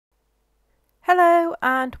Hello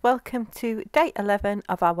and welcome to day 11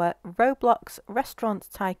 of our Roblox Restaurant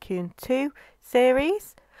Tycoon 2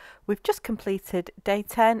 series. We've just completed day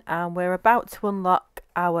 10 and we're about to unlock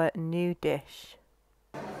our new dish.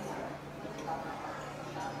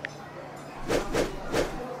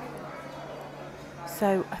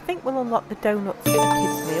 So I think we'll unlock the donuts for the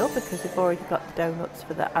kids meal because we've already got the donuts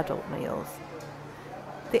for the adult meals.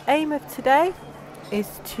 The aim of today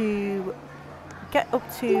is to get up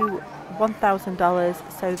to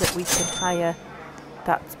 $1,000 so that we can hire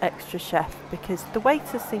that extra chef, because the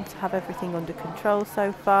waiters seem to have everything under control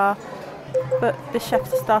so far, but the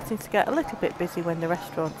chefs are starting to get a little bit busy when the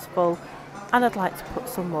restaurant's full, and I'd like to put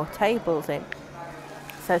some more tables in.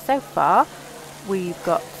 So far we've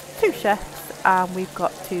got 2 chefs and we've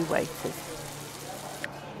got 2 waiters.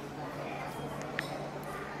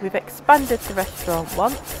 We've expanded the restaurant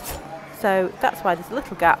once, so that's why there's a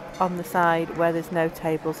little gap on the side where there's no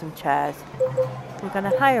tables and chairs. We're going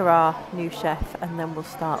to hire our new chef and then we'll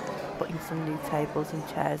start putting some new tables and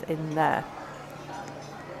chairs in there.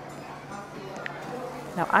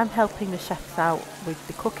 Now I'm helping the chefs out with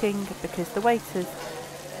the cooking because the waiters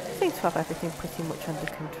seem to have everything pretty much under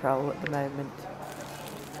control at the moment.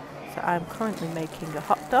 So I'm currently making a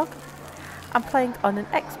hot dog. I'm playing on an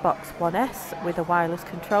Xbox One S with a wireless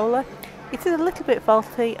controller. It is a little bit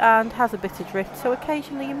faulty and has a bit of drift, so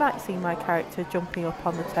occasionally you might see my character jumping up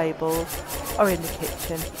on the tables or in the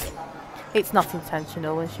kitchen. It's not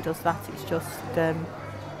intentional when she does that, it's just the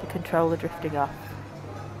controller drifting off.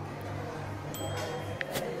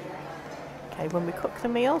 Okay, when we cook the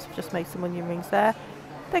meals, we've just made some onion rings there.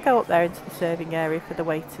 They go up there into the serving area for the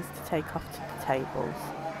waiters to take off to the tables.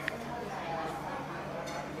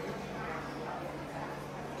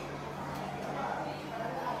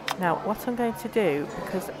 Now what I'm going to do,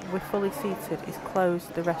 because we're fully seated, is close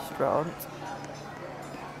the restaurant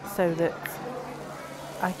so that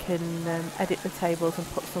I can edit the tables and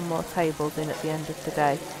put some more tables in at the end of the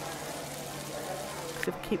day. Because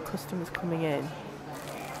if we keep customers coming in,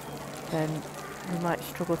 then we might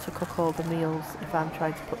struggle to cook all the meals if I'm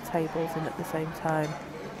trying to put tables in at the same time.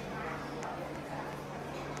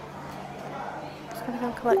 Just going to go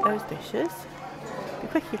and collect those dishes. The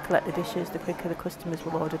quicker you collect the dishes, the quicker the customers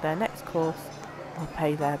will order their next course or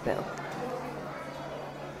pay their bill.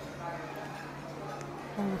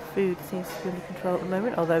 All the food seems to be under control at the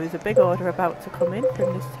moment, although there's a big order about to come in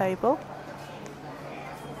from this table.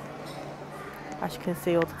 As you can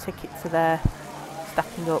see, all the tickets are there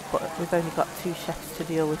stacking up, but we've only got 2 chefs to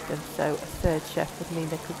deal with them, so a 3rd chef would mean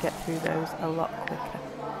they could get through those a lot quicker.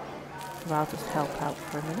 So I'll just help out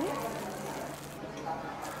for a minute.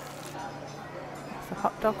 A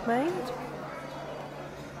hot dog made.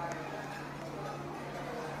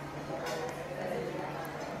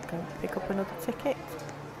 Go and pick up another ticket.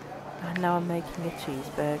 And now I'm making a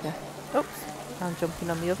cheeseburger. Oops, I'm jumping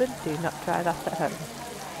on the oven. Do not try that at home.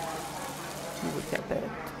 You would get burnt.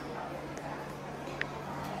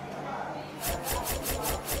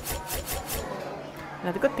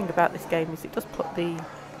 Now the good thing about this game is it does put the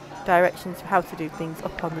directions for how to do things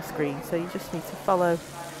up on the screen, so you just need to follow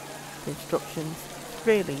the instructions.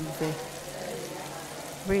 Really easy.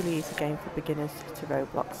 Really easy game for beginners to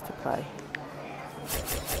Roblox to play.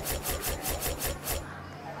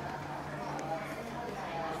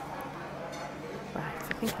 Right,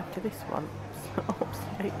 I think after this one,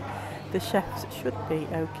 the chefs should be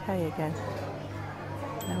okay again.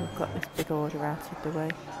 Now we've got this big order out of the way.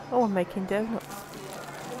 Oh, I'm making donuts.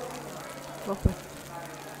 Lovely.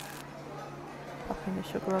 Popping the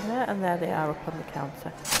sugar on there, and there they are up on the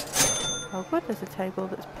counter. Oh good, there's a table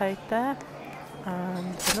that's paid there,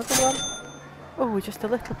 and another one. Oh, we're just a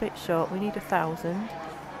little bit short, we need 1,000.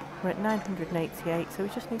 We're at 988, so we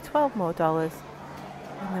just need $12 more, and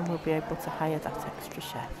then we'll be able to hire that extra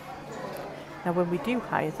chef. Now when we do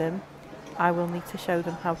hire them, I will need to show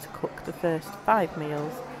them how to cook the first 5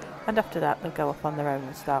 meals, and after that they'll go off on their own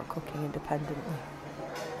and start cooking independently.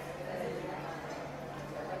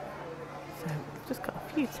 So we've just got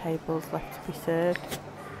a few tables left to be served.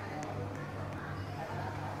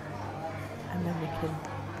 And then we can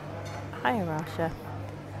hire our chef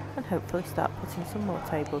and hopefully start putting some more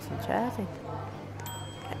tables and chairs in.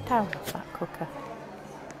 Get down off that cooker.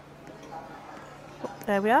 Oh,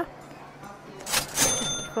 there we are.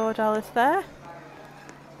 $54 there.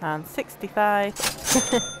 And 65.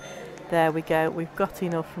 There we go. We've got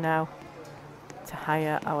enough now to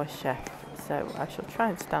hire our chef. So I shall try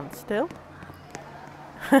and stand still.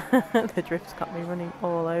 The drift's got me running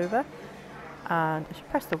all over. And I should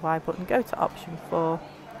press the Y button, go to option 4.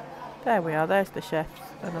 There we are, there's the chefs,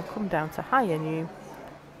 and I'll come down to hire new,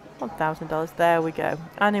 $1,000. There we go.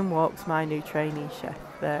 And in walks my new trainee chef.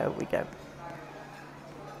 There we go.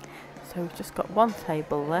 So we've just got one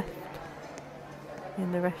table left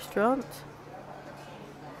in the restaurant.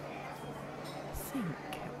 I think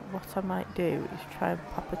what I might do is try and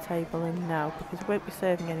pop a table in now, because we won't be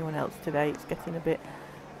serving anyone else today. It's getting a bit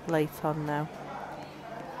late on now.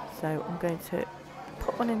 So I'm going to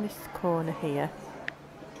put one in this corner here.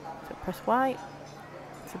 So press Y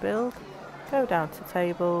to build, go down to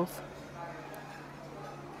tables,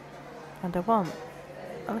 and I want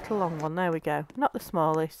a little long one. There we go. Not the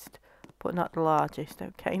smallest, but not the largest.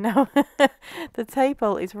 Okay, now the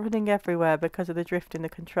table is running everywhere because of the drift in the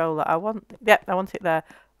controller. I want it there.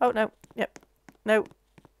 Oh no, yep, no,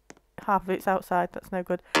 half of it's outside. That's no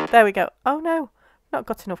good. There we go. Oh no, not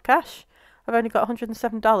got enough cash. I've only got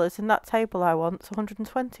 $107, and that table I want's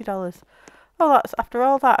 $120. Oh, that's after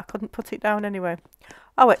all that, I couldn't put it down anyway.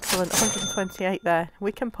 Oh, excellent, 128 there.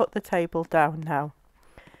 We can put the table down now.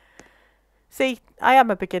 See, I am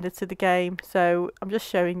a beginner to the game, so I'm just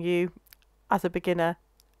showing you, as a beginner,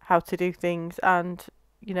 how to do things. And,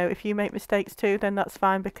 you know, if you make mistakes too, then that's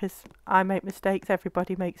fine, because I make mistakes,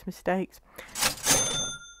 everybody makes mistakes.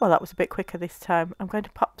 Well, that was a bit quicker this time. I'm going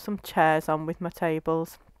to pop some chairs on with my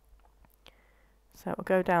tables. So we'll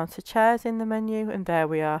go down to chairs in the menu, and there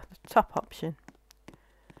we are, the top option.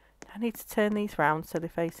 I need to turn these round so they're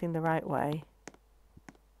facing the right way.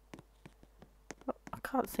 Oh, I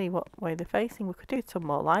can't see what way they're facing. We could do some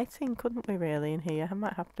more lighting, couldn't we, really, in here? I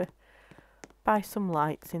might have to buy some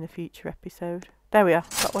lights in a future episode. There we are,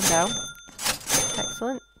 got one down.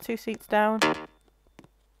 Excellent, 2 seats down.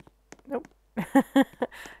 Nope.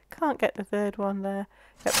 Can't get the third one there.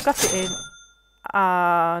 Yep, got it in.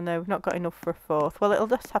 Ah, no, we've not got enough for a fourth. Well, it'll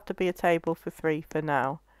just have to be a table for 3 for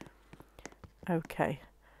now. Okay.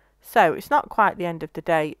 So, it's not quite the end of the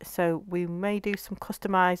day, so we may do some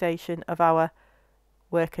customization of our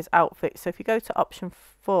workers' outfits. So, if you go to option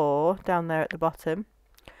 4, down there at the bottom,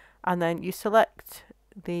 and then you select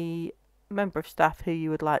the member of staff who you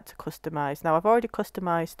would like to customize. Now, I've already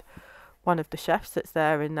customized one of the chefs that's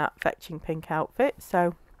there in that fetching pink outfit,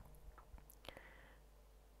 so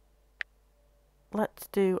let's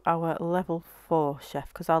do our level 4 chef,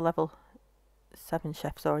 because our level 7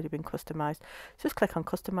 chef's already been customised. Just click on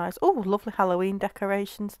customise. Oh, lovely Halloween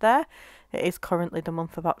decorations there. It is currently the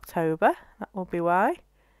month of October. That will be why.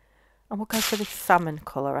 And we'll go for this salmon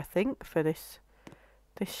colour, I think, for this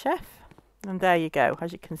chef. And there you go.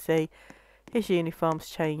 As you can see, his uniform's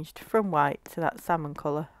changed from white to that salmon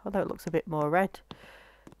colour, although it looks a bit more red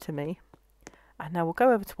to me. And now we'll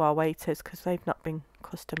go over to our waiters, because they've not been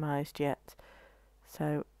customised yet.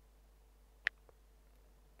 So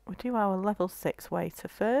we'll do our level 6 waiter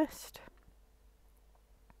first.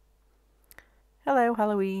 Hello,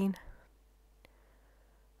 Halloween.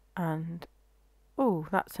 And, oh,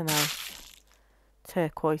 that's a nice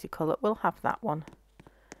turquoisey colour. We'll have that one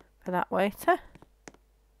for that waiter.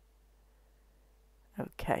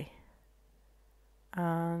 Okay.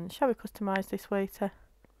 And shall we customise this waiter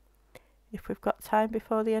if we've got time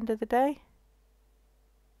before the end of the day?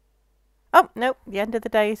 Oh, no, the end of the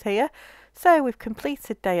day is here. So we've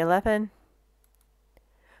completed day 11.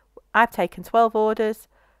 I've taken 12 orders.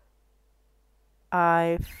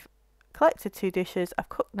 I've collected 2 dishes. I've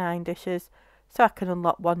cooked 9 dishes. So I can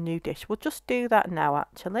unlock 1 new dish. We'll just do that now,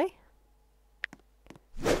 actually.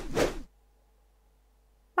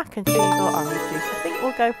 Mac and cheese or orange juice? I think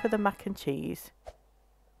we'll go for the mac and cheese.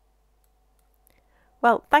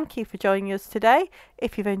 Well, thank you for joining us today.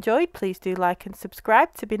 If you've enjoyed, please do like and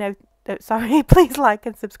subscribe to be please like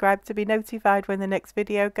and subscribe to be notified when the next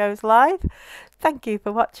video goes live. Thank you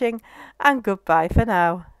for watching, and goodbye for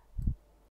now.